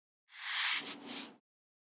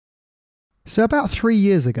So about 3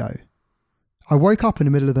 years ago, I woke up in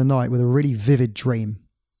the middle of the night with a really vivid dream.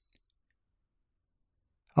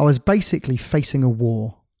 I was basically facing a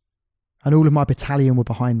war, and all of my battalion were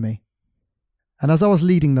behind me. And as I was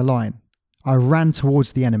leading the line, I ran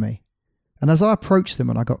towards the enemy. And as I approached them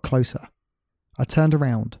and I got closer, I turned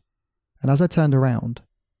around. And as I turned around,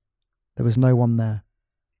 there was no one there.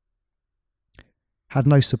 Had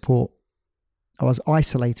no support. I was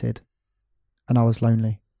isolated and I was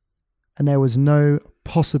lonely. And there was no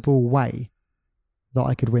possible way that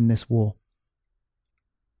I could win this war.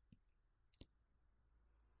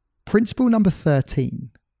 Principle number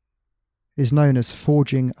 13 is known as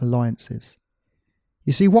forging alliances.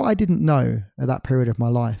 You see, what I didn't know at that period of my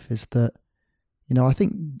life is that, I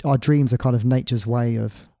think our dreams are kind of nature's way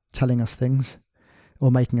of telling us things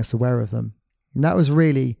or making us aware of them. And that was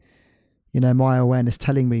really, my awareness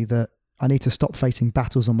telling me that I need to stop facing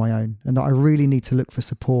battles on my own and that I really need to look for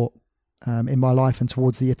support in my life and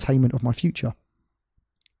towards the attainment of my future.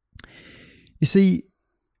 You see,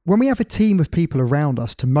 when we have a team of people around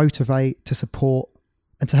us to motivate, to support,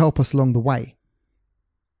 and to help us along the way,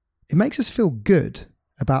 it makes us feel good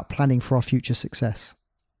about planning for our future success.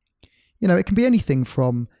 It can be anything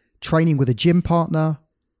from training with a gym partner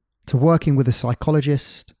to working with a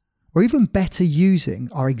psychologist, or even better, using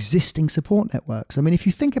our existing support networks. I mean, if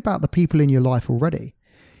you think about the people in your life already,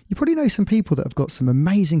 you probably know some people that have got some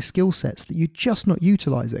amazing skill sets that you're just not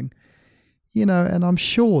utilizing. And I'm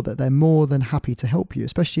sure that they're more than happy to help you,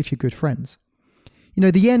 especially if you're good friends.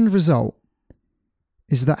 The end result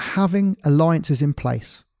is that having alliances in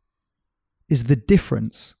place is the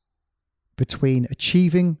difference between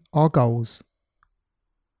achieving our goals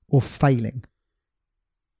or failing.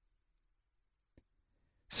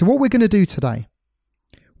 So what we're going to do today,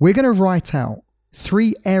 we're going to write out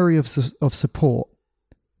 3 areas of support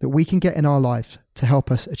that we can get in our life to help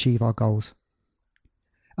us achieve our goals.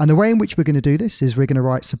 And the way in which we're going to do this is we're going to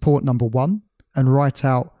write support number 1 and write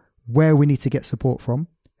out where we need to get support from.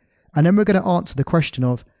 And then we're going to answer the question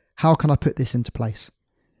of, how can I put this into place?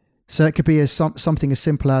 So it could be something as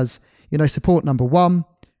simple as, support number 1,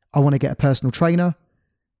 I want to get a personal trainer.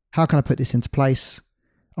 How can I put this into place?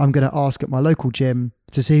 I'm going to ask at my local gym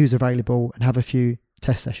to see who's available and have a few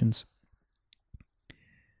test sessions.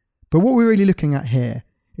 But what we're really looking at here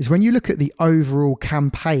is when you look at the overall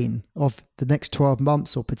campaign of the next 12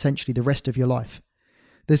 months or potentially the rest of your life,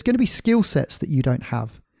 there's going to be skill sets that you don't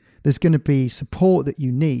have. There's going to be support that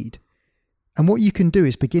you need. And what you can do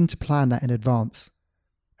is begin to plan that in advance.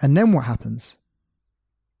 And then what happens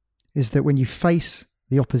is that when you face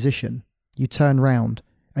the opposition, you turn round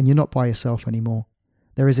and you're not by yourself anymore.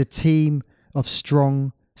 There is a team of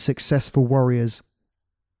strong, successful warriors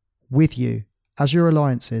with you as your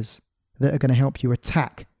alliances that are going to help you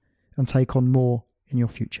attack and take on more in your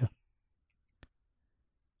future.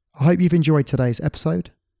 I hope you've enjoyed today's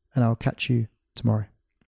episode, and I'll catch you tomorrow.